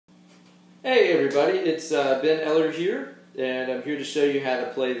Hey everybody, it's Ben Eller here, and I'm here to show you how to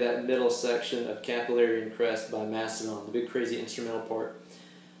play that middle section of Cappilarian Crest by Mastodon, the big crazy instrumental part.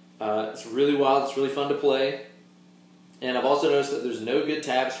 It's really wild, it's really fun to play, and I've also noticed that there's no good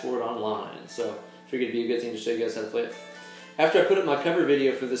tabs for it online, so I figured it'd be a good thing to show you guys how to play it. After I put up my cover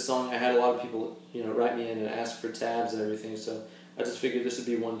video for this song, I had a lot of people write me in and ask for tabs and everything, so I just figured this would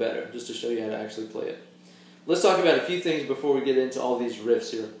be one better, just to show you how to actually play it. Let's talk about a few things before we get into all these riffs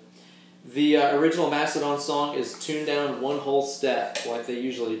here. The original Mastodon song is tuned down one whole step, like they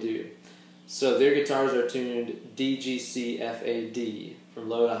usually do. So their guitars are tuned D, G, C, F, A, D, from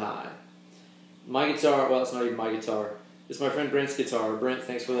low to high. My guitar, well, it's not even my guitar. It's my friend Brent's guitar. Brent,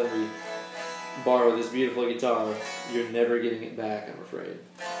 thanks for letting me borrow this beautiful guitar. You're never getting it back, I'm afraid.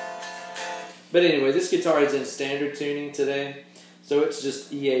 But anyway, this guitar is in standard tuning today, so it's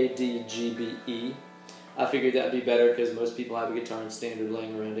just E, A, D, G, B, E. I figured that would be better because most people have a guitar in standard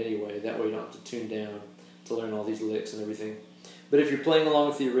laying around anyway. That way you don't have to tune down to learn all these licks and everything. But if you're playing along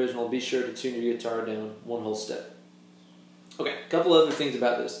with the original, be sure to tune your guitar down one whole step. Okay, a couple other things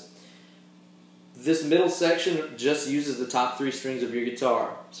about this. This middle section just uses the top three strings of your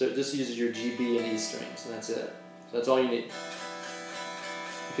guitar. So it just uses your G, B, and E strings, and that's it. So that's all you need.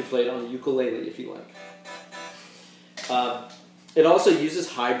 You can play it on the ukulele if you like. It also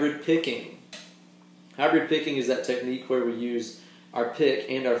uses hybrid picking. Hybrid picking is that technique where we use our pick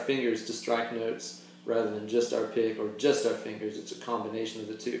and our fingers to strike notes rather than just our pick or just our fingers. It's a combination of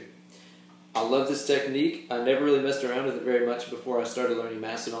the two. I love this technique. I never really messed around with it very much before I started learning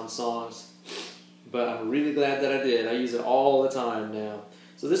Mastodon songs, but I'm really glad that I did. I use it all the time now.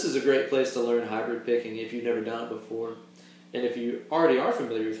 So this is a great place to learn hybrid picking if you've never done it before. And if you already are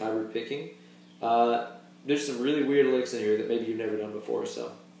familiar with hybrid picking, there's some really weird licks in here that maybe you've never done before,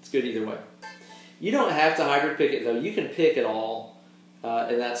 so it's good either way. You don't have to hybrid pick it though. You can pick it all,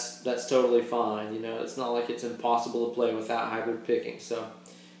 and that's totally fine. It's not like it's impossible to play without hybrid picking. So,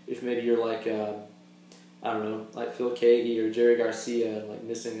 if maybe you're like I don't know, like Phil Keaggy or Jerry Garcia, and like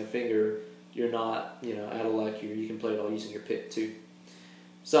missing a finger, you're not out of luck here. You can play it all using your pick too.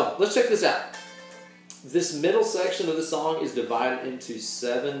 So let's check this out. This middle section of the song is divided into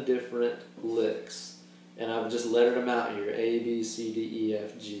 7 different licks, and I've just lettered them out here: A, B, C, D, E,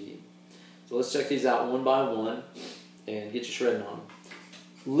 F, G. So let's check these out one by one and get you shredding on them.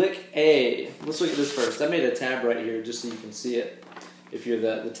 Lick A. Let's look at this first. I made a tab right here just so you can see it. If you're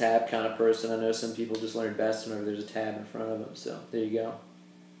the tab kind of person, I know some people just learn best whenever there's a tab in front of them. So there you go.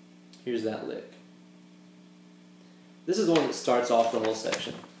 Here's that lick. This is the one that starts off the whole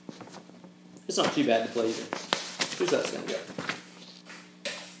section. It's not too bad to play either. Here's how it's going to go.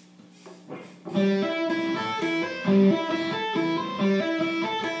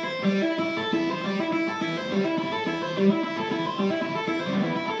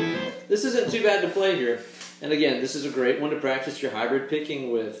 This isn't too bad to play here. And again, this is a great one to practice your hybrid picking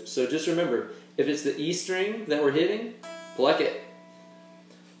with. So just remember, if it's the E string that we're hitting, pluck it.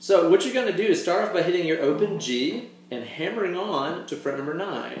 So what you're going to do is start off by hitting your open G and hammering on to fret number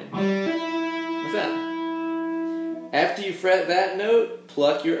 9. Like that. After you fret that note,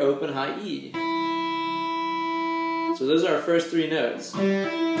 pluck your open high E. So those are our first 3 notes.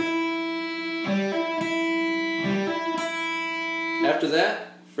 After that,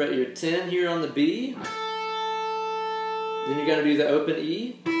 fret your 10 here on the B. Then you're going to do the open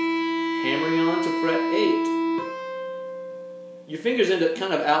E, hammering on to fret 8. Your fingers end up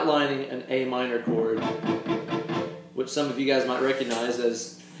kind of outlining an A minor chord, which some of you guys might recognize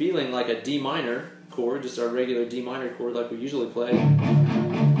as feeling like a D minor chord, just our regular D minor chord like we usually play.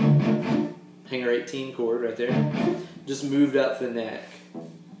 Hanger 18 chord right there. Just moved up the neck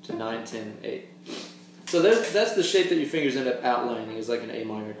to 9, 10, and 8. So that's the shape that your fingers end up outlining, is like an A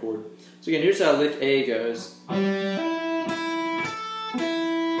minor chord. So again, here's how lick A goes.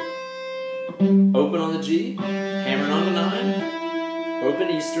 Open on the G, hammering on the 9, open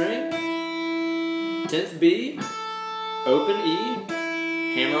E string, 10th B, open E,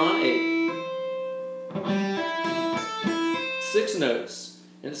 hammer on 8. 6 notes,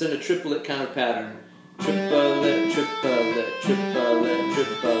 and it's in a triplet kind of pattern. Triplet, triplet, triplet,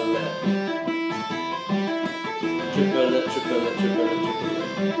 triplet. Triplet, triplet, triplet, triplet.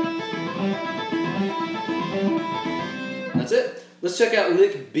 That's it. Let's check out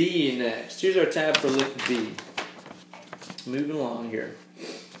lick B next. Here's our tab for lick B. Moving along here.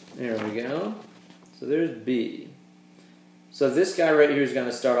 There we go. So there's B. So this guy right here is going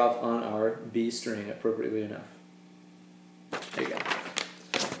to start off on our B string appropriately enough. There you go.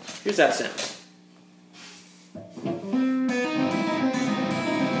 Here's that sound.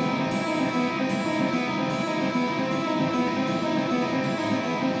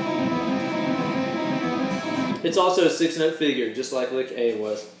 It's also a 6-note figure, just like lick A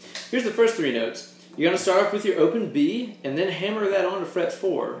was. Here's the first 3 notes. You're going to start off with your open B, and then hammer that on to fret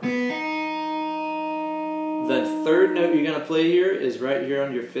 4. The third note you're going to play here is right here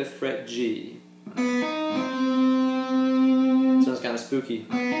on your 5th fret G. Sounds kind of spooky.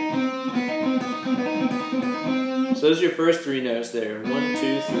 So those are your first 3 notes there. 1,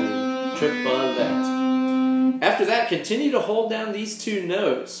 2, 3. Triplet. After that, continue to hold down these 2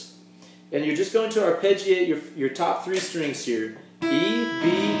 notes, and you're just going to arpeggiate your top 3 strings here. E, B,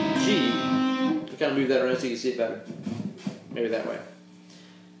 G. I'll kind of move that around so you can see it better. Maybe that way.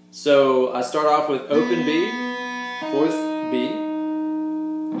 So I start off with open B, 4th B,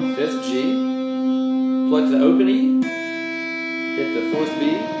 5th G, pluck the open E, hit the 4th B,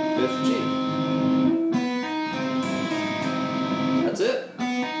 5th G. That's it.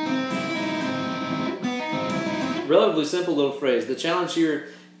 Relatively simple little phrase. The challenge here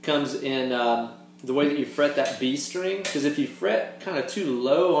comes in the way that you fret that B string, because if you fret kind of too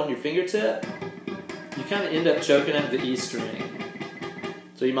low on your fingertip, you kind of end up choking out the E string.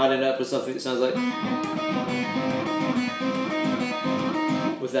 So you might end up with something that sounds like,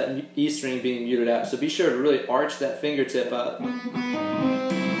 with that E string being muted out. So be sure to really arch that fingertip up.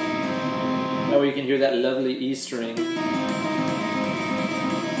 That way you can hear that lovely E string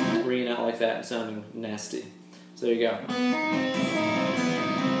ringing out like that and sounding nasty. So there you go.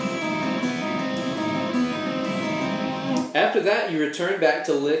 After that, you return back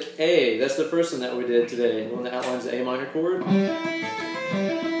to lick A. That's the first one that we did today, the one that outlines the A minor chord.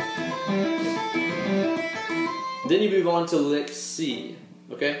 Then you move on to lick C.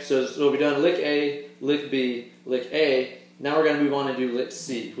 Okay, so we've done lick A, lick B, lick A. Now we're going to move on and do lick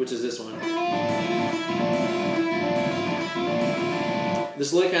C, which is this one.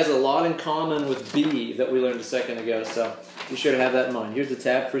 This lick has a lot in common with B that we learned a second ago, so be sure to have that in mind. Here's the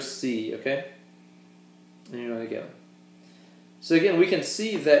tab for C, okay? And here we go. So again, we can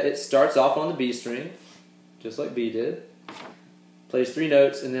see that it starts off on the B string, just like B did. Plays 3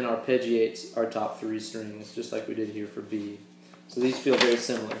 notes and then arpeggiates our top 3 strings, just like we did here for B. So these feel very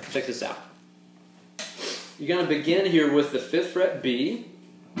similar. Check this out. You're going to begin here with the 5th fret B,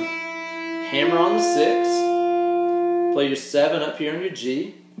 hammer on the 6, play your 7 up here on your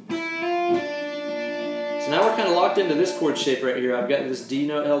G. So now we're kind of locked into this chord shape right here. I've got this D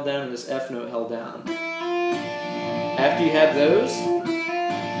note held down and this F note held down. After you have those,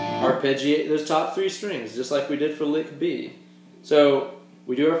 arpeggiate those top 3 strings, just like we did for lick B. So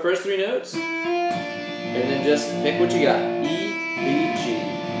we do our first 3 notes, and then just pick what you got. E, B, G.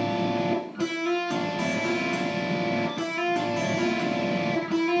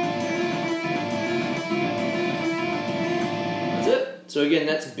 That's it. So again,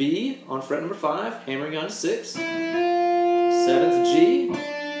 that's B on fret number 5, hammering on to 6, 7th G,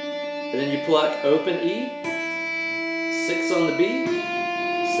 and then you pluck open E, 6 on the B,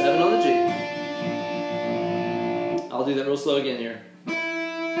 7 on the G. I'll do that real slow again here.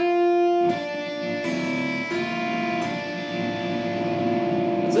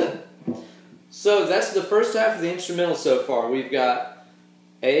 That's it. So that's the first half of the instrumental so far. We've got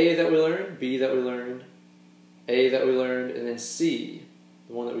A that we learned, B that we learned, A that we learned, and then C,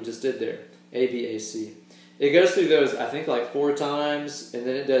 the one that we just did there. A, B, A, C. It goes through those, I think, like 4 times, and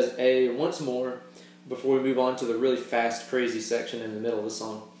then it does A once more before we move on to the really fast, crazy section in the middle of the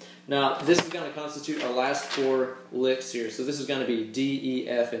song. Now, this is going to constitute our last 4 licks here. So this is going to be D, E,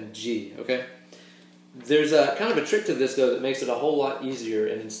 F, and G, okay? There's a kind of a trick to this, though, that makes it a whole lot easier.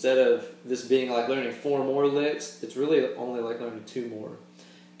 And instead of this being like learning 4 more licks, it's really only like learning 2 more.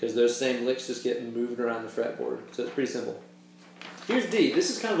 Because those same licks just get moved around the fretboard. So it's pretty simple. Here's D.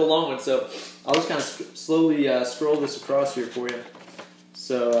 This is kind of a long one, so I'll just kind of slowly scroll this across here for you.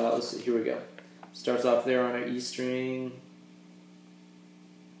 So let's see, here we go. Starts off there on our E string.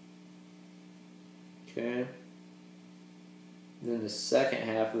 Okay. And then the second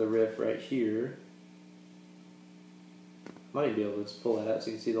half of the riff right here. Might be able to just pull that out so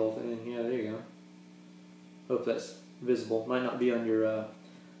you can see the whole thing. Yeah, there you go. Hope that's visible. Might not be on your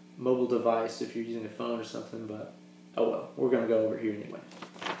mobile device if you're using a phone or something, but oh well. We're going to go over here anyway.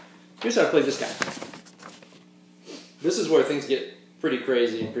 Here's how to play this guy. This is where things get pretty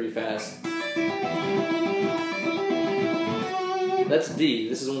crazy and pretty fast. That's D.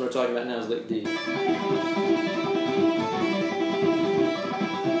 This is the one we're talking about now, is lick D.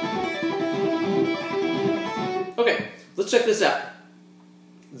 Okay, let's check this out.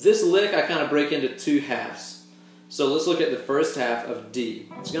 This lick I kind of break into 2 halves. So let's look at the first half of D.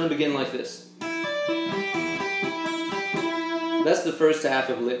 It's going to begin like this. That's the first half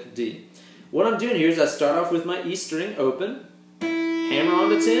of lick D. What I'm doing here is I start off with my E string open, hammer on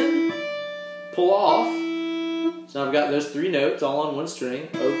the 10, pull off, So now I've got those 3 notes all on one string,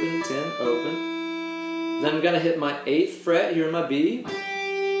 open, 10, open. Then I'm going to hit my 8th fret here in my B,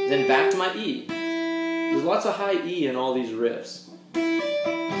 then back to my E. There's lots of high E in all these riffs.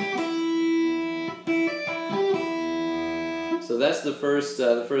 So that's the first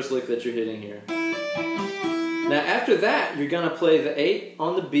lick that you're hitting here. Now after that, you're going to play the 8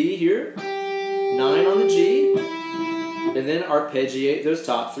 on the B here, 9 on the G, and then arpeggiate those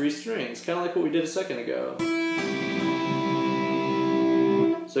top 3 strings, kind of like what we did a second ago.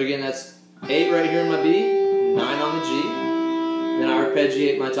 So again, that's 8 right here in my B, 9 on the G, then I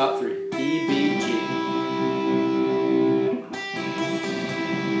arpeggiate my top 3, E, B, G.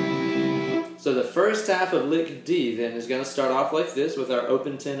 So the first half of lick D then is going to start off like this with our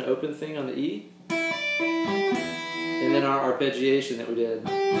open 10 open thing on the E, and then our arpeggiation that we did.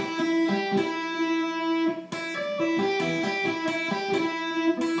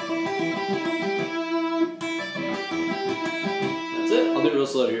 That's it. I'll do it real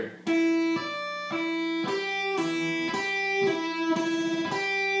slow here.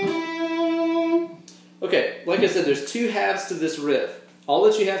 Okay, like I said, there's 2 halves to this riff. All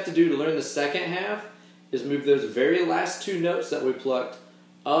that you have to do to learn the second half is move those very last 2 notes that we plucked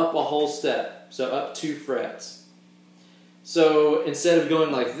up a whole step, so up 2 frets. So instead of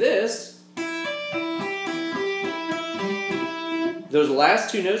going like this, those last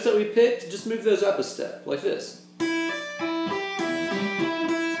 2 notes that we picked, just move those up a step, like this.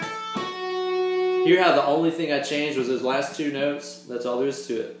 Hear how the only thing I changed was those last 2 notes? That's all there is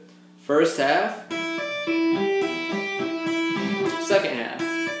to it. First half, second half.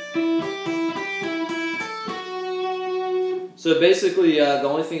 So basically, the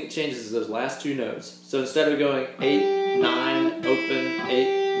only thing that changes is those last 2 notes. So instead of going 8, 9, open,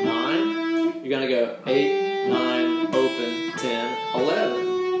 8, 9, you're going to go 8, 9, open, 10,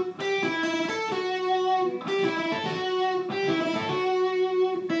 11.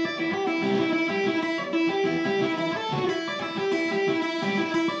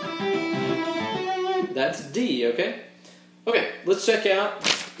 That's D, okay? Okay, let's check out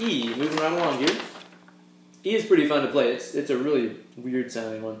E, moving right along here. E is pretty fun to play. It's a really weird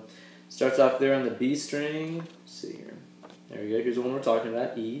sounding one. Starts off there on the B string. Let's see here. There we go. Here's the one we're talking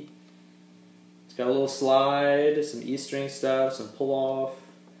about, E. It's got a little slide, some E string stuff, some pull off.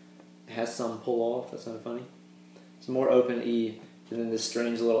 It has some pull off. That's not funny. Some more open E, and then this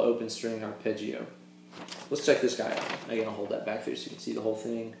strange little open string arpeggio. Let's check this guy out. Again, I'll hold that back there so you can see the whole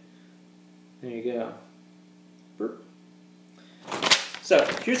thing. There you go. Burp. So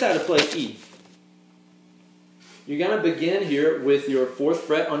here's how to play E. You're going to begin here with your 4th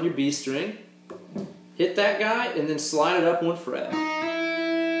fret on your B string. Hit that guy and then slide it up 1 fret.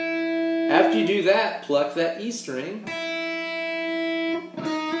 After you do that, pluck that E string.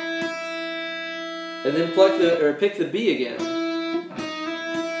 And then pick the B again.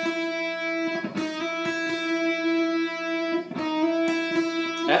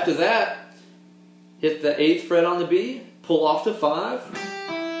 After that, hit the 8th fret on the B, pull off to 5,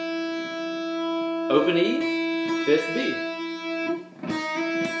 open E, 5th B.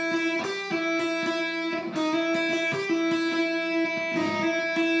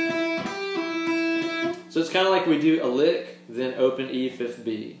 So it's kind of like we do a lick, then open E, 5th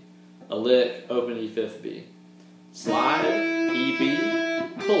B. A lick, open E, 5th B. Slide, E, B,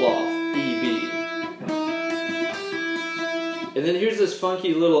 pull off, E, B. And then here's this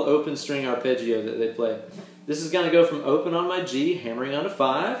funky little open string arpeggio that they play. This is going to go from open on my G, hammering on to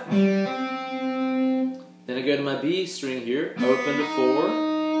 5. Then I go to my B string here, open to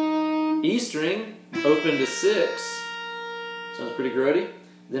 4. E string, open to 6. Sounds pretty grody.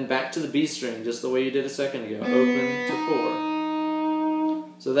 Then back to the B string, just the way you did a second ago, open to 4.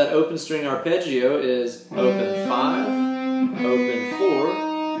 So that open string arpeggio is open 5, open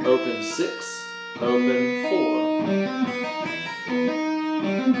 4, open 6, open 4.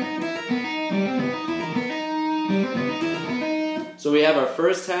 So we have our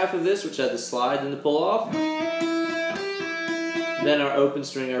first half of this, which had the slide and the pull off. Then our open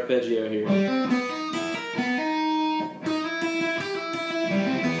string arpeggio here.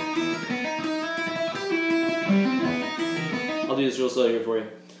 I'll do this real slow here for you.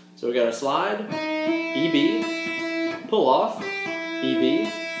 So we got our slide, E, B, pull off, E, B,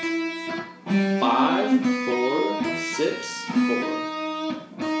 5, 4, 6, 4.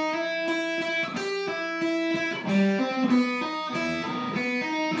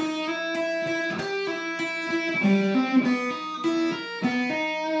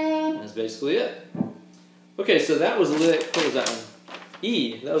 Basically it. Okay, so that was lick, what was that one?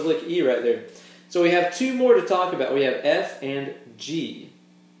 E. That was lick E right there. So we have 2 more to talk about. We have F and G.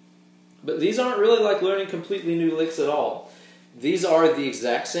 But these aren't really like learning completely new licks at all. These are the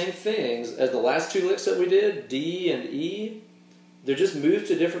exact same things as the last two licks that we did, D and E. They're just moved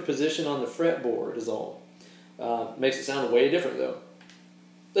to a different position on the fretboard is all. Makes it sound way different though.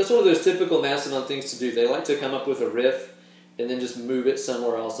 That's one of those typical Mastodon things to do. They like to come up with a riff and then just move it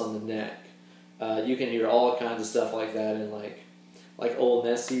somewhere else on the neck. You can hear all kinds of stuff like that in like Old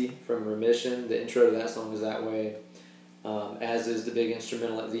Nessie from Remission. The intro to that song is that way, as is the big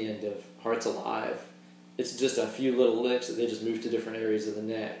instrumental at the end of Hearts Alive. It's just a few little licks that they just move to different areas of the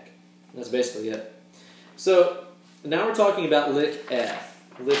neck. And that's basically it. So now we're talking about lick F.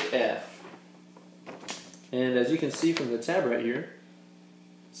 Lick F. And as you can see from the tab right here,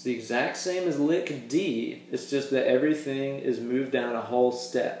 it's the exact same as lick D. It's just that everything is moved down a whole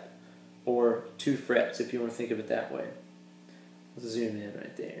step, or 2 frets if you want to think of it that way. Let's zoom in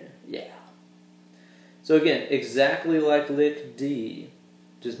right there. Yeah. So again, exactly like lick D,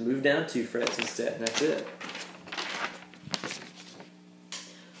 just move down 2 frets instead, and that's it.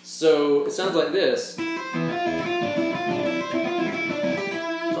 So it sounds like this. Something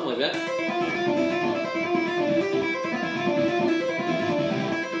like that.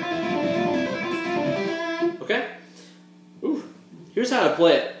 Okay? Ooh. Here's how to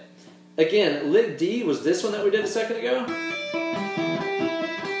play it. Again, lick D was this one that we did a second ago.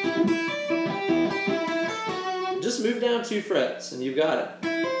 Just move down 2 frets and you've got it.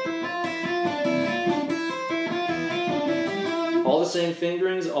 All the same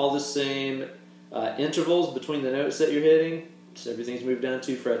fingerings, all the same intervals between the notes that you're hitting. Just everything's moved down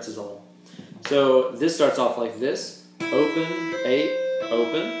 2 frets is all. So this starts off like this. Open, 8,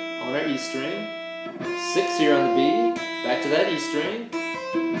 open on our E string. 6 here on the B, back to that E string.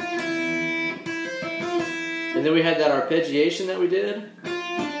 And then we had that arpeggiation that we did.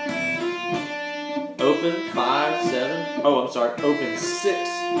 Open, 5, 7. Oh, I'm sorry. Open, 6,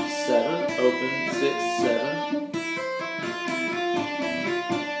 7. Open, 6, 7.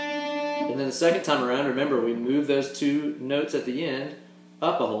 And then the second time around, remember, we move those 2 notes at the end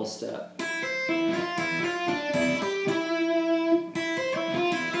up a whole step.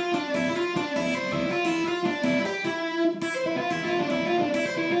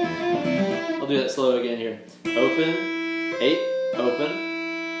 I'll do that slow again here. Open, 8, open,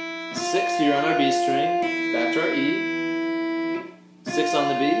 6 here on our B string, back to our E, 6 on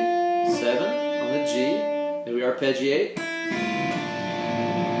the B, 7 on the G, then we arpeggiate.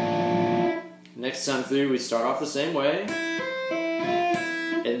 Next time through we start off the same way,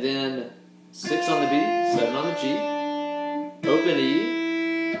 and then 6 on the B, 7 on the G, open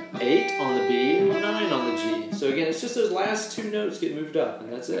E, 8 on the B, 9 on the G. So again, it's just those last 2 notes get moved up, and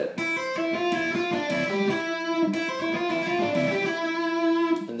that's it.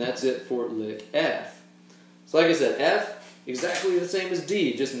 That's it for lick F. So like I said, F, exactly the same as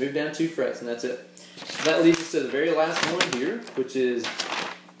D, just move down 2 frets, and that's it. That leads us to the very last one here, which is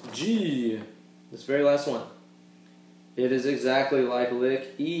G. This very last one. It is exactly like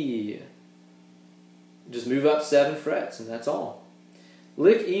lick E. Just move up 7 frets, and that's all.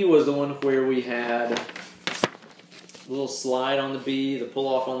 Lick E was the one where we had a little slide on the B, the pull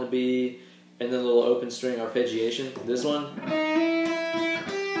off on the B, and then a little open string arpeggiation. This one.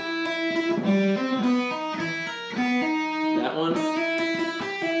 That one.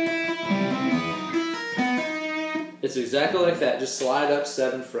 It's exactly like that. Just slide up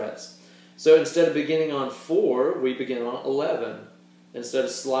 7 frets. So instead of beginning on 4, we begin on 11. Instead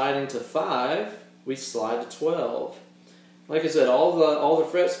of sliding to 5, we slide to 12. Like I said, all the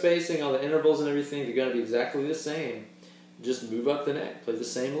fret spacing, all the intervals and everything are going to be exactly the same. Just move up the neck. Play the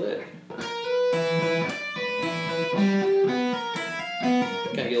same lick.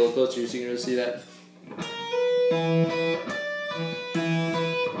 Kind of get a little closer so you can really see that.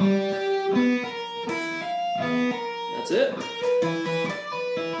 That's it.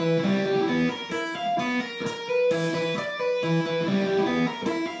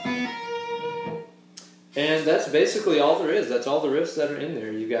 And that's basically all there is. That's all the riffs that are in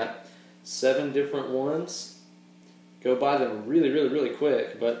there. You got 7 different ones. Go by them really, really, really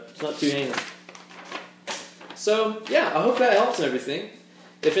quick, but it's not too heinous. So, yeah, I hope that helps and everything.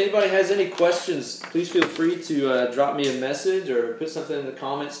 If anybody has any questions, please feel free to drop me a message or put something in the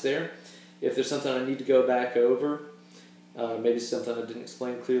comments there. If there's something I need to go back over, maybe something I didn't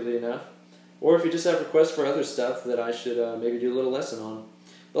explain clearly enough. Or if you just have requests for other stuff that I should maybe do a little lesson on.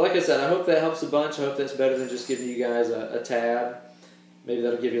 But like I said, I hope that helps a bunch. I hope that's better than just giving you guys a tab. Maybe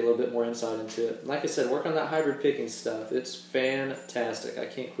that'll give you a little bit more insight into it. Like I said, work on that hybrid picking stuff. It's fantastic. I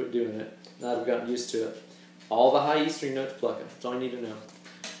can't quit doing it. Now that I've gotten used to it. All the high E string notes plucking. That's all you need to know.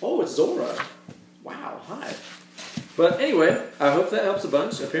 Oh, it's Zhora. Wow, hi. But anyway, I hope that helps a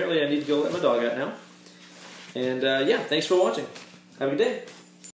bunch. Apparently I need to go let my dog out now. And yeah, thanks for watching. Have a good day.